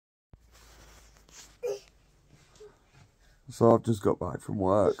So I've just got back from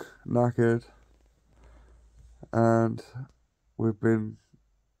work, knackered, and we've been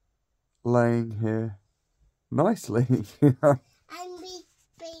laying here nicely. And we've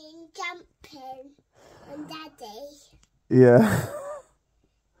been jumping on Daddy. Yeah.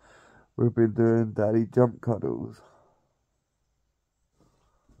 We've been doing daddy jump cuddles.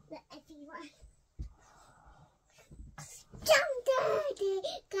 Let everyone jump, Daddy,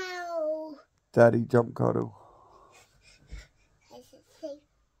 go. Daddy jump cuddle.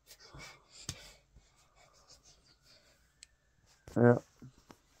 Yeah.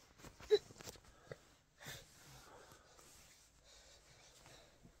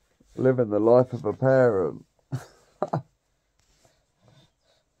 Living the life of a parent.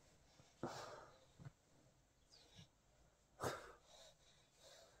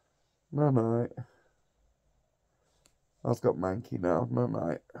 No night. I've got manky now. No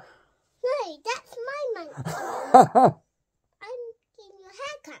night. No, that's my monkey. I'm getting your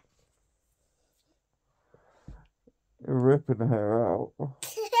haircut. You're ripping the hair out. So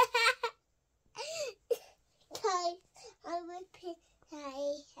I'm ripping her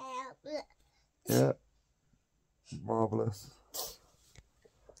hair out. Look. Yeah. Marvellous.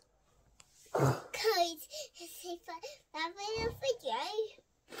 Because if I have a video.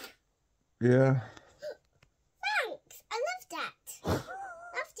 Yeah. Thanks, I love that.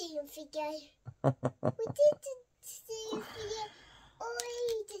 Love doing a video. We did do a video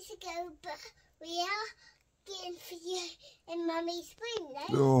ages ago, but we are doing a video in Mummy's room now.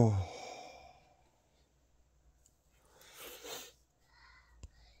 Oh.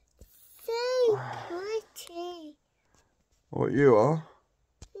 So pretty. What you are?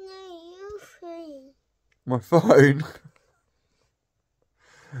 No, you're free. My phone.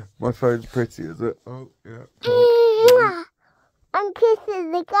 My phone's pretty, is it? Oh, yeah. Oh, I'm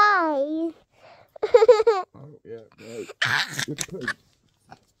kissing the guys. oh yeah. No. Good poo.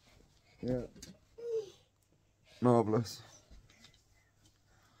 Yeah. Marvellous.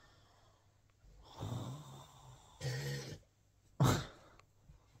 I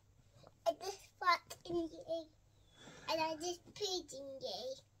just fucked in you. And I just peed in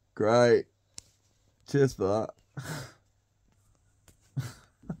you. Great. Cheers for that.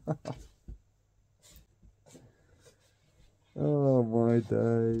 Oh my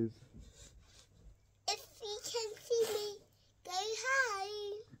days. If you can see me, go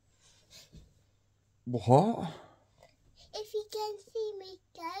home. What? If you can see me,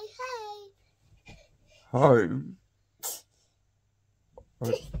 go home. Home?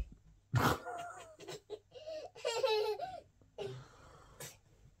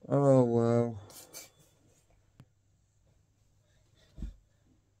 Oh well.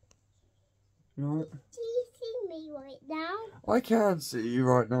 Right. Do you see me right now? I can see you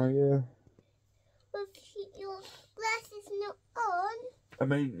right now, yeah. With your glasses not on? I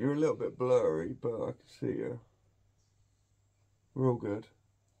mean, you're a little bit blurry, but I can see you. We're all good.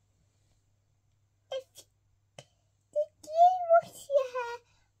 Did you wash your hair?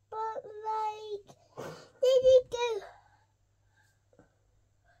 But like, did you go?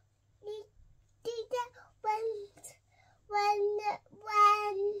 You do that when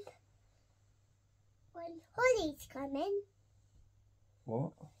Holly's coming?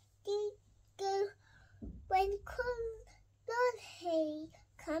 What? Do you go when Holly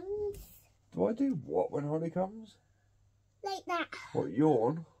comes? Do I do what when Holly comes? Like that. What,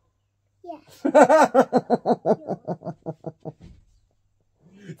 yawn? Yes.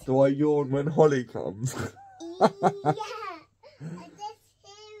 Do I yawn when Holly comes? Yeah. I just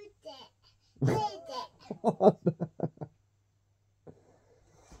heard it.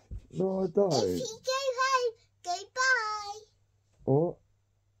 No, I don't. If you go home, go bye. What?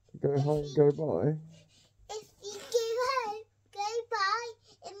 Go home, go bye? If you go home, go bye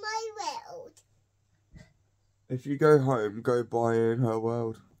in my world. If you go home, go bye in her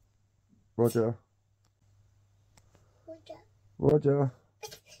world. Roger. Roger.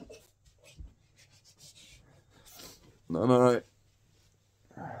 No, no. And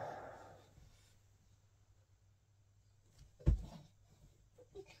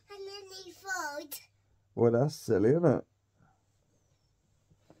then he fold. Well, that's silly, isn't it?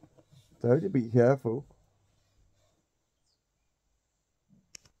 Don't you be careful.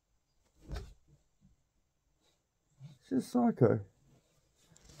 She's psycho.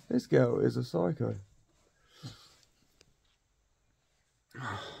 This girl is a psycho.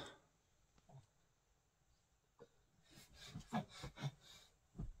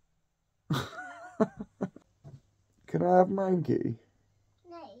 Can I have Manky?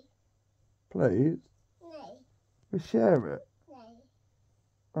 No. Please? No. We share it.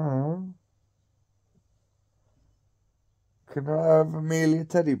 ない。 Oh. Can I have Emilia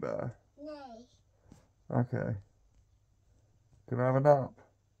teddy bear? No. Okay. Can I have a nap?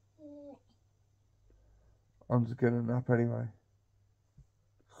 No. I'm just gonna nap anyway.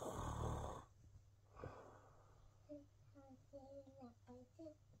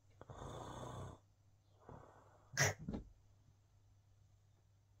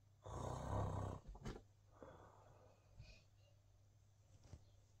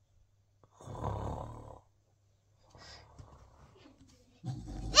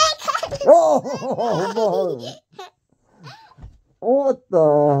 Oh no! What the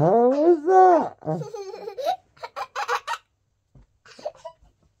hell was that?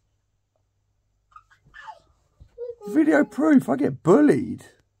 Video proof, I get bullied.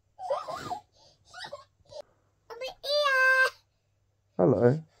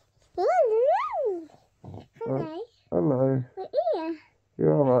 Hello. Hello. Hello. Here.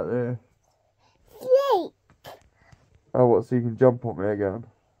 You're alright there. Sleep. Oh, what, so you can jump on me again?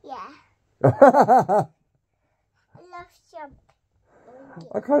 Yeah. I I love jump.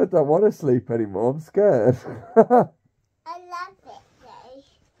 kind of don't want to sleep anymore, I'm scared. I love it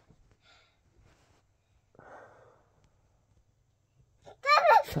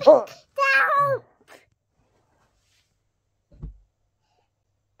though. Oh. Down.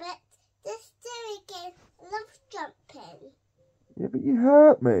 But just do it again. I love jumping. Yeah, but you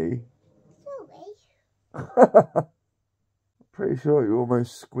hurt me. Sorry. Pretty sure you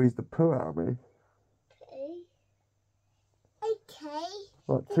almost squeezed the poo out of me. Okay.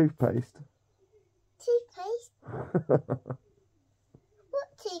 Like toothpaste. Toothpaste? What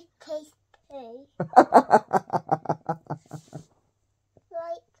toothpaste poo?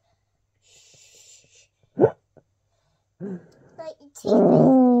 Like the toothpaste.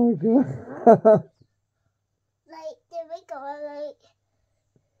 Oh, God. Like the wiggle, like.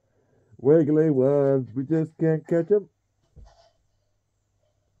 Wiggly worms, we just can't catch them.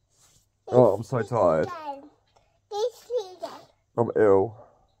 Oh, I'm so tired. They sleep then. I'm ill.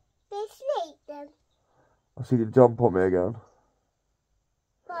 They sleep then. So you can jump on me again.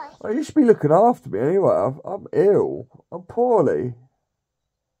 Why? Oh, you should be looking after me anyway. I'm ill. I'm poorly.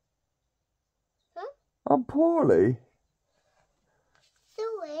 Huh? I'm poorly.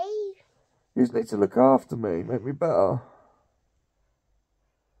 Sorry. You just need to look after me, make me better.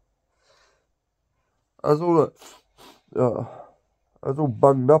 I was all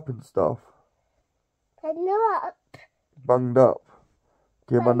bunged up and stuff. I'm not. Bunged up.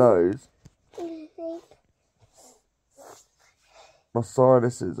 Get my nose. My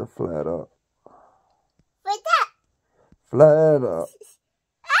sinuses are flared up. What's that? Flared up.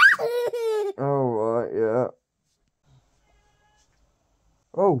 Alright, yeah.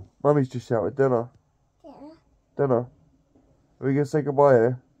 Oh, Mummy's just shouted dinner. Yeah. Dinner. Are we going to say goodbye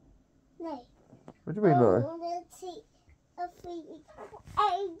here? No. What do you mean no? I'm going to take a free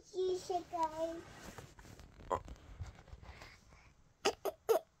and you should go.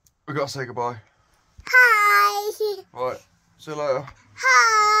 We got to say goodbye. Hi. Right. See you later.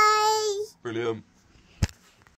 Hi. Brilliant.